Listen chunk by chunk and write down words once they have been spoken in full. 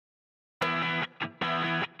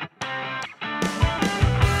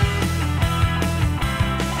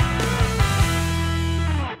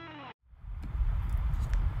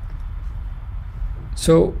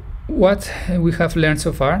So what we have learned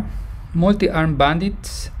so far: multi-armed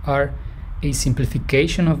bandits are a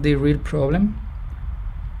simplification of the real problem.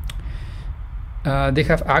 They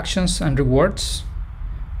have actions and rewards,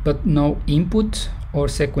 but no input or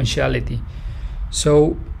sequentiality.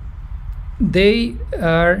 So they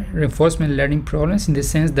are reinforcement learning problems in the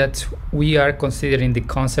sense that we are considering the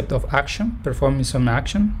concept of action, performing some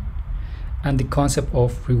action, and the concept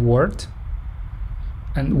of reward.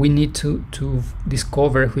 And we need to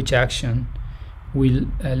discover which action will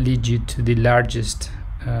lead you to the largest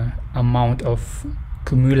amount of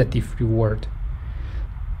cumulative reward.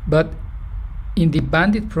 But in the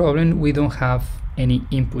bandit problem, we don't have any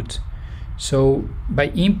input. So by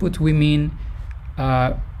input, we mean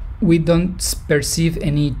we don't perceive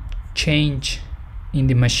any change in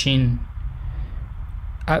the machine.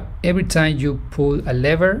 Every time you pull a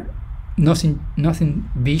lever, nothing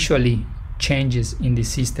visually changes in the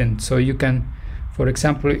system. So you can, for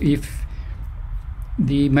example, if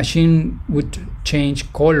the machine would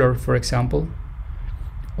change color, for example,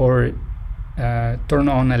 or turn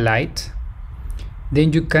on a light,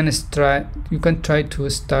 then you can try to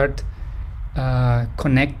start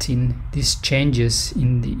connecting these changes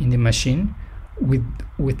in the machine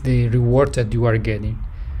with the reward that you are getting.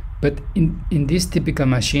 But in this typical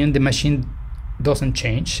machine, the machine doesn't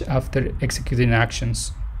change after executing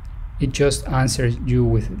actions. It just answers you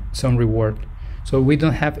with some reward. So we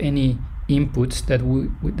don't have any inputs that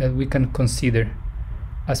we can consider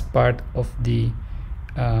as part of the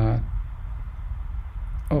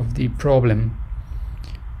problem.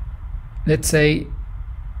 Let's say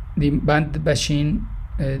the bandit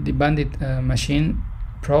machine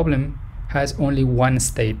problem has only one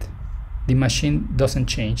state. The machine doesn't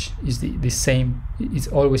change. It's the same. It's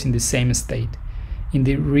always in the same state. In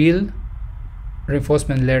the real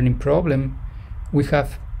reinforcement learning problem, we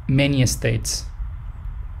have many states.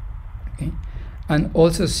 Okay? And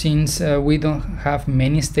also, since we don't have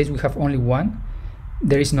many states, we have only one,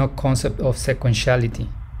 there is no concept of sequentiality.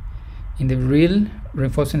 In the real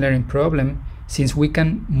reinforcement learning problem, since we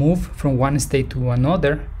can move from one state to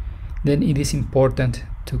another, then it is important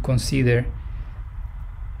to consider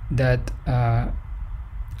that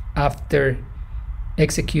after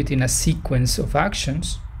executing a sequence of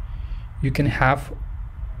actions, you can have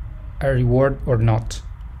a reward or not.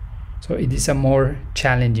 So it is a more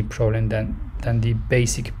challenging problem than the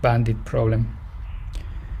basic bandit problem.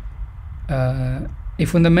 A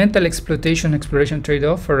fundamental exploration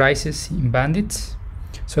trade-off arises in bandits.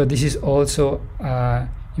 So this is also an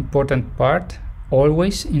important part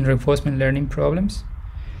always in reinforcement learning problems.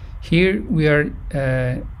 Here we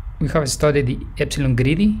have studied the epsilon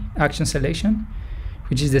greedy action selection,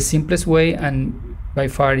 which is the simplest way and by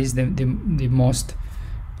far is the most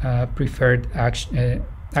preferred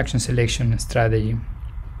action selection strategy.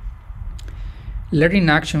 Learning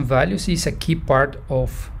action values is a key part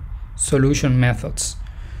of solution methods.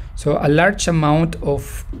 So a large amount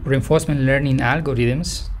of reinforcement learning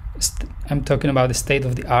algorithms, I'm talking about the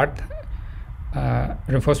state-of-the-art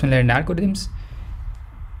reinforcement learning algorithms,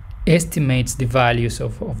 estimates the values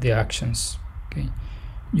of the actions. Okay,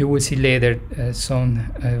 you will see later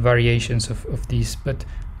some variations of these, but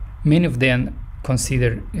many of them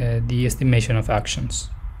consider the estimation of actions.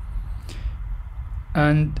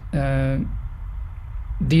 And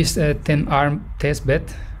this 10-arm test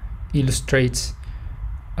bed illustrates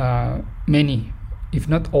many, if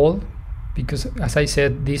not all, because as I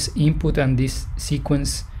said, this input and this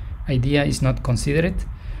sequence idea is not considered.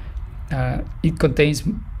 It contains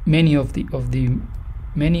many of the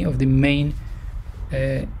main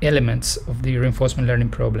elements of the reinforcement learning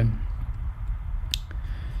problem.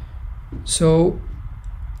 So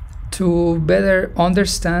to better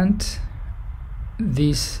understand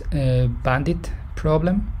this bandit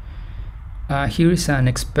problem, here is an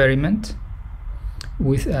experiment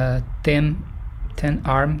with a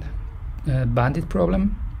 10-armed bandit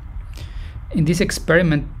problem. In this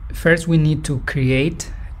experiment, first we need to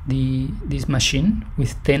create this machine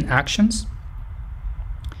with 10 actions,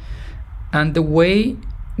 and the way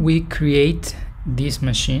we create this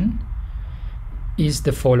machine is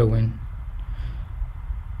the following.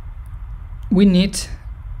 We need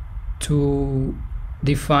to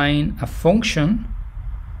define a function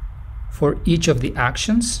for each of the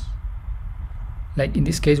actions. Like in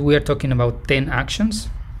this case, we are talking about 10 actions.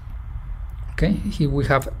 Okay, here we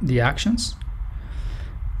have the actions,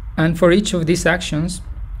 and for each of these actions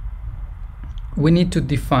we need to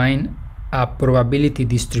define a probability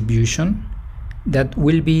distribution that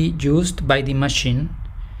will be used by the machine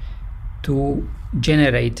to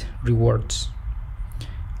generate rewards.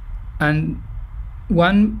 And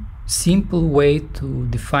one simple way to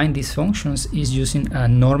define these functions is using a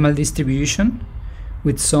normal distribution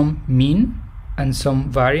with some mean and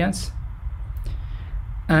some variance.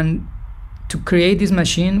 And to create this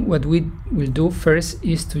machine, what we will do first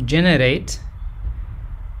is to generate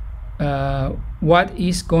what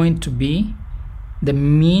is going to be the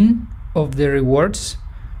mean of the rewards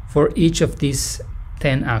for each of these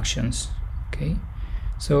 10 actions. Okay,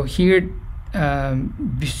 so here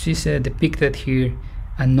this is depicted here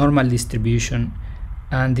a normal distribution,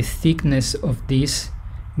 and the thickness of this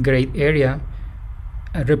gray area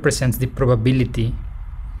represents the probability.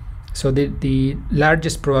 So the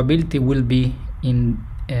largest probability will be in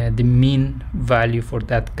the mean value for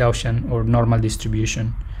that Gaussian or normal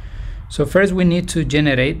distribution. So first we need to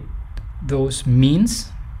generate those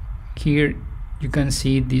means. Here you can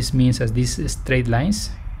see these means as these straight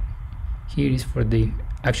lines. Here is for the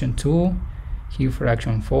action 2, here for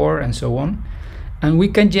action 4, and so on. And we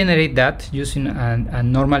can generate that using a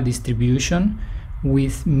normal distribution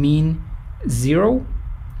with mean 0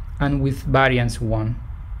 and with variance 1.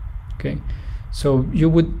 Okay, so you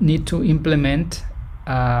would need to implement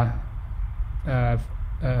a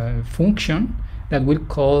function that will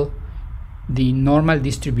call the normal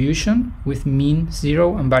distribution with mean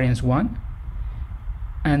 0 and variance 1,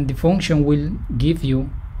 and the function will give you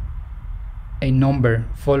a number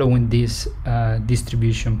following this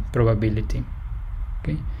distribution probability.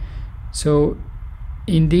 Okay, so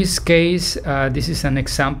in this case this is an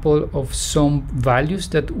example of some values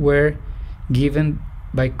that were given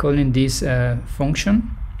by calling this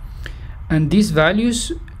function, and these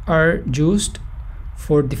values are used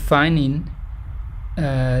for defining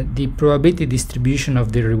the probability distribution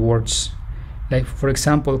of the rewards. Like, for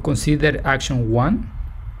example, consider action 1.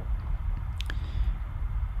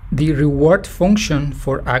 The reward function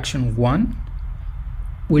for action 1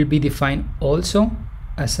 will be defined also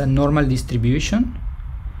as a normal distribution,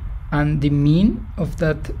 and the mean of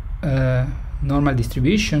that normal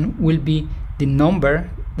distribution will be the number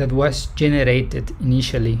that was generated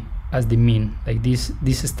initially as the mean, like this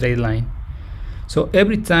straight line. So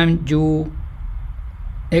every time you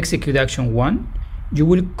execute action 1, you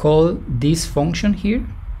will call this function here,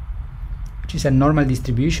 which is a normal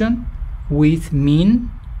distribution with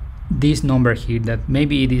mean this number here, that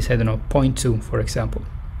maybe it is, I don't know, 0.2 for example.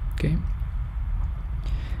 Okay,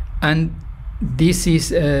 and this is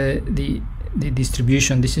the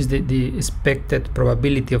distribution. This is the expected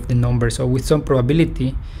probability of the number. So with some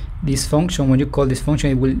probability, this function, when you call this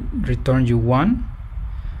function, it will return you 1.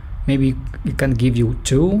 Maybe it can give you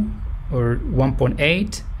 2 or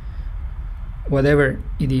 1.8, whatever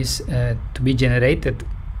it is to be generated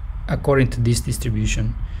according to this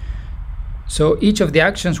distribution. So each of the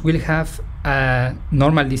actions will have a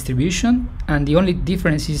normal distribution, and the only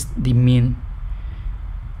difference is the mean.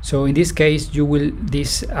 So in this case,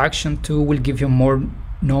 this action 2 will give you more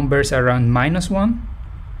numbers around -1,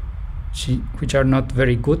 which are not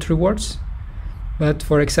very good rewards. But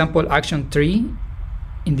for example, action 3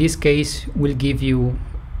 in this case will give you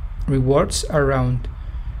rewards around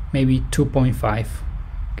maybe 2.5.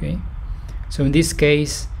 Okay, so in this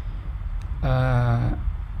case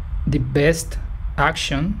the best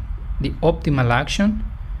action, the optimal action,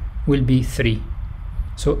 will be 3.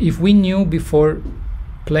 So if we knew before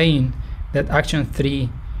playing that action 3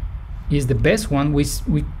 is the best one,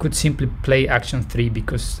 we could simply play action 3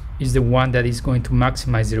 because it's the one that is going to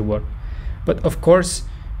maximize the reward. But of course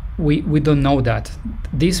we don't know that.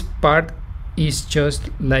 This part is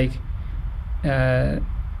just like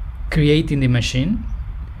creating the machine,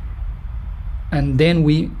 and then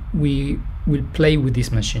we will play with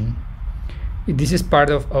this machine. This is part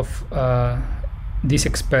of this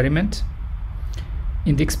experiment.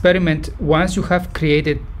 In the experiment, once you have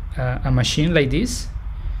created a machine like this,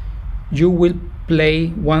 you will play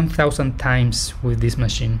 1,000 times with this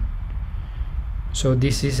machine. So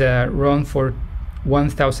this is a run for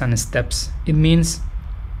 1,000 steps. It means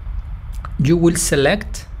you will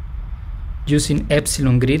select, using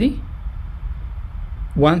epsilon greedy,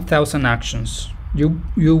 1,000 actions.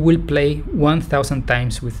 You will play 1,000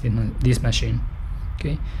 times with this machine.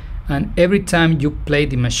 Okay, and every time you play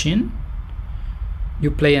the machine,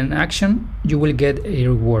 you play an action, you will get a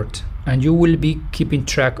reward, and you will be keeping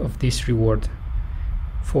track of this reward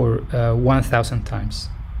for 1,000 times.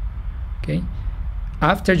 Okay,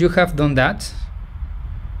 after you have done that,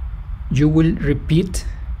 you will repeat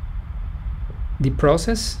the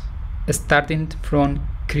process, starting from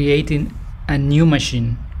creating a new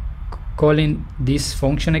machine, calling this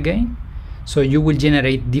function again. So you will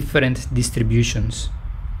generate different distributions.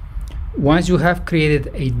 Once you have created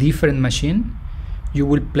a different machine, you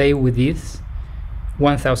will play with it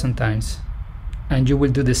 1000 times, and you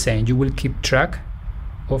will do the same. You will keep track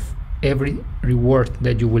of every reward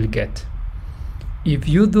that you will get. If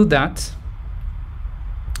you do that,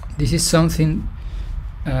 this is something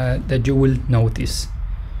that you will notice.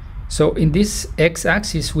 So in this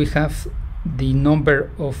x-axis we have the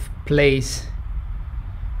number of plays,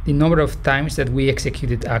 the number of times that we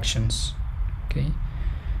executed actions. Okay,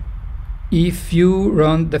 if you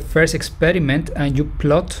run the first experiment and you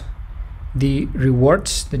plot the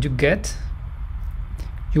rewards that you get,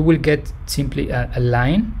 you will get simply a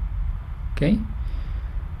line. Okay,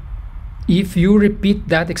 if you repeat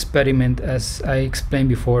that experiment, as I explained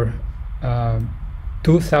before,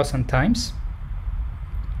 2000 times,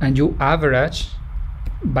 and you average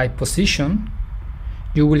by position,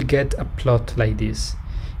 you will get a plot like this.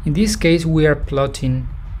 In this case, we are plotting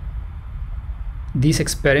this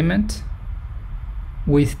experiment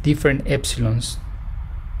with different epsilons.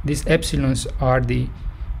 These epsilons are the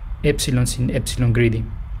epsilons in epsilon greedy.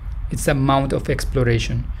 It's the amount of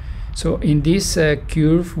exploration. So in this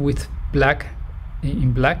curve with black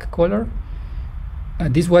in black color,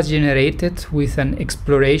 this was generated with an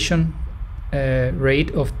exploration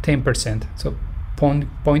rate of 10%. So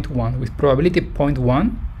 0.1, with probability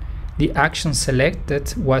 0.1, the action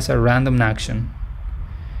selected was a random action,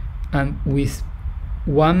 and with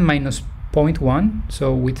 1 minus 0.1,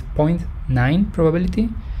 so with 0.9 probability,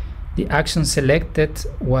 the action selected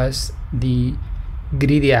was the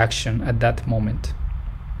greedy action at that moment.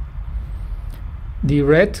 The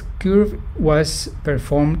red curve was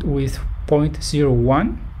performed with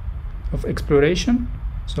 0.01 of exploration,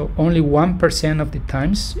 so only 1% of the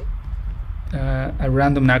times a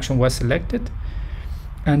random action was selected,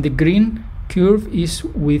 and the green curve is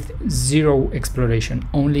with 0 exploration,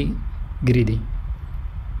 only greedy.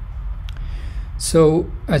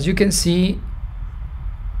 So as you can see,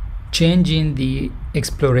 changing the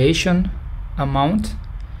exploration amount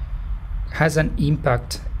has an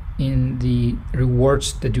impact in the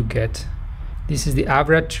rewards that you get. This is the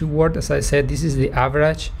average reward. As I said, this is the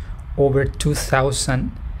average over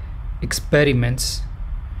 2000 experiments,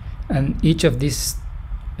 and each of these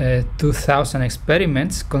 2000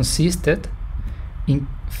 experiments consisted in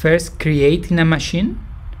first creating a machine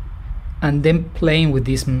and then playing with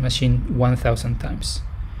this machine 1000 times.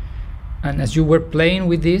 And as you were playing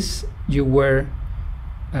with this, you were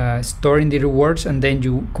storing the rewards, and then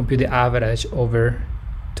you compute the average over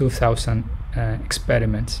 2000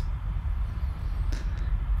 experiments.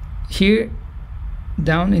 Here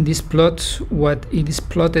down in this plot, what it is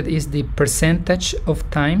plotted is the percentage of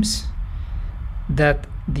times that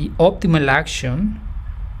the optimal action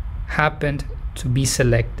happened to be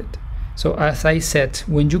selected. So as I said,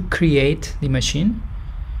 when you create the machine,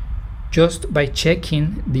 just by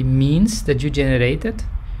checking the means that you generated,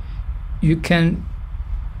 you can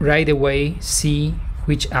right away see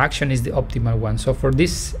which action is the optimal one. So for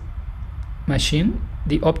this machine,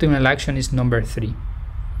 the optimal action is number 3.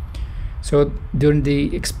 So during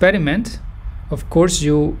the experiment, of course,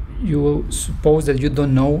 you suppose that you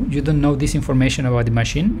don't know this information about the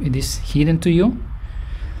machine. It is hidden to you,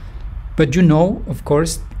 but you know, of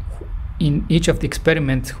course, in each of the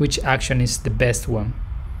experiments which action is the best one.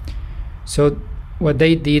 So what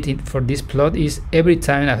they did for this plot is every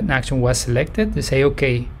time an action was selected, they say,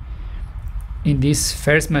 okay, in this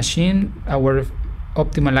first machine, our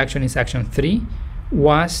optimal action is action 3.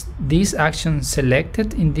 Was this action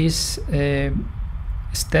selected in this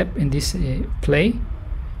step, in this play?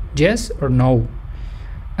 Yes or no?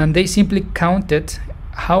 And they simply counted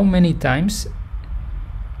how many times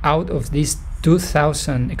out of these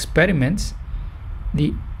 2000 experiments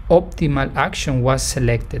the optimal action was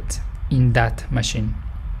selected in that machine.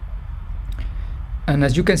 And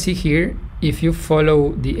as you can see here, if you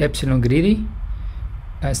follow the epsilon greedy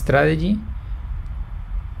strategy,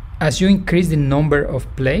 as you increase the number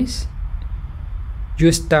of plays,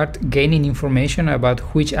 you start gaining information about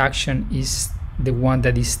which action is the one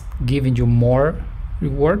that is giving you more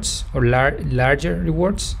rewards or larger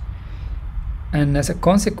rewards. And as a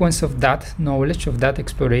consequence of that knowledge, of that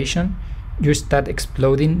exploration, you start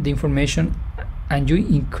exploding the information, and you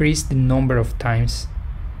increase the number of times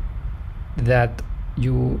that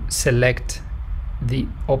you select the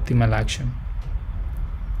optimal action.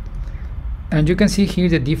 And you can see here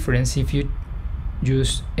the difference if you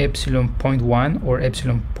use epsilon 0.1 or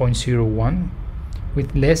epsilon 0.01.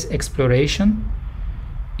 With less exploration,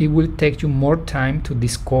 it will take you more time to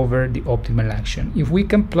discover the optimal action. If we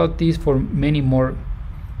can plot this for many more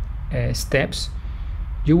steps,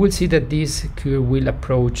 you will see that this curve will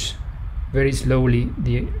approach very slowly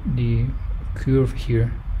the curve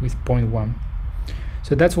here with 0.1.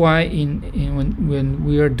 So that's why when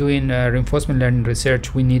we are doing reinforcement learning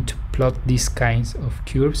research, we need to plot these kinds of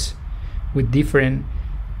curves with different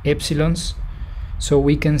epsilons, so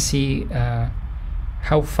we can see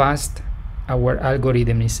how fast our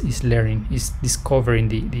algorithm is learning, is discovering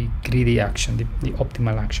the greedy action, the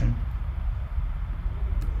optimal action.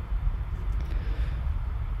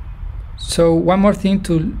 So one more thing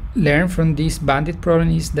to learn from this Bandit problem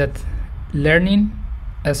is that learning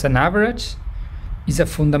as an average is a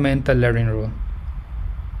fundamental learning rule.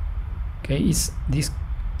 Okay, this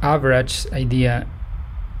average idea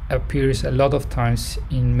appears a lot of times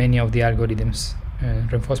in many of the algorithms,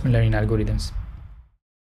 reinforcement learning algorithms.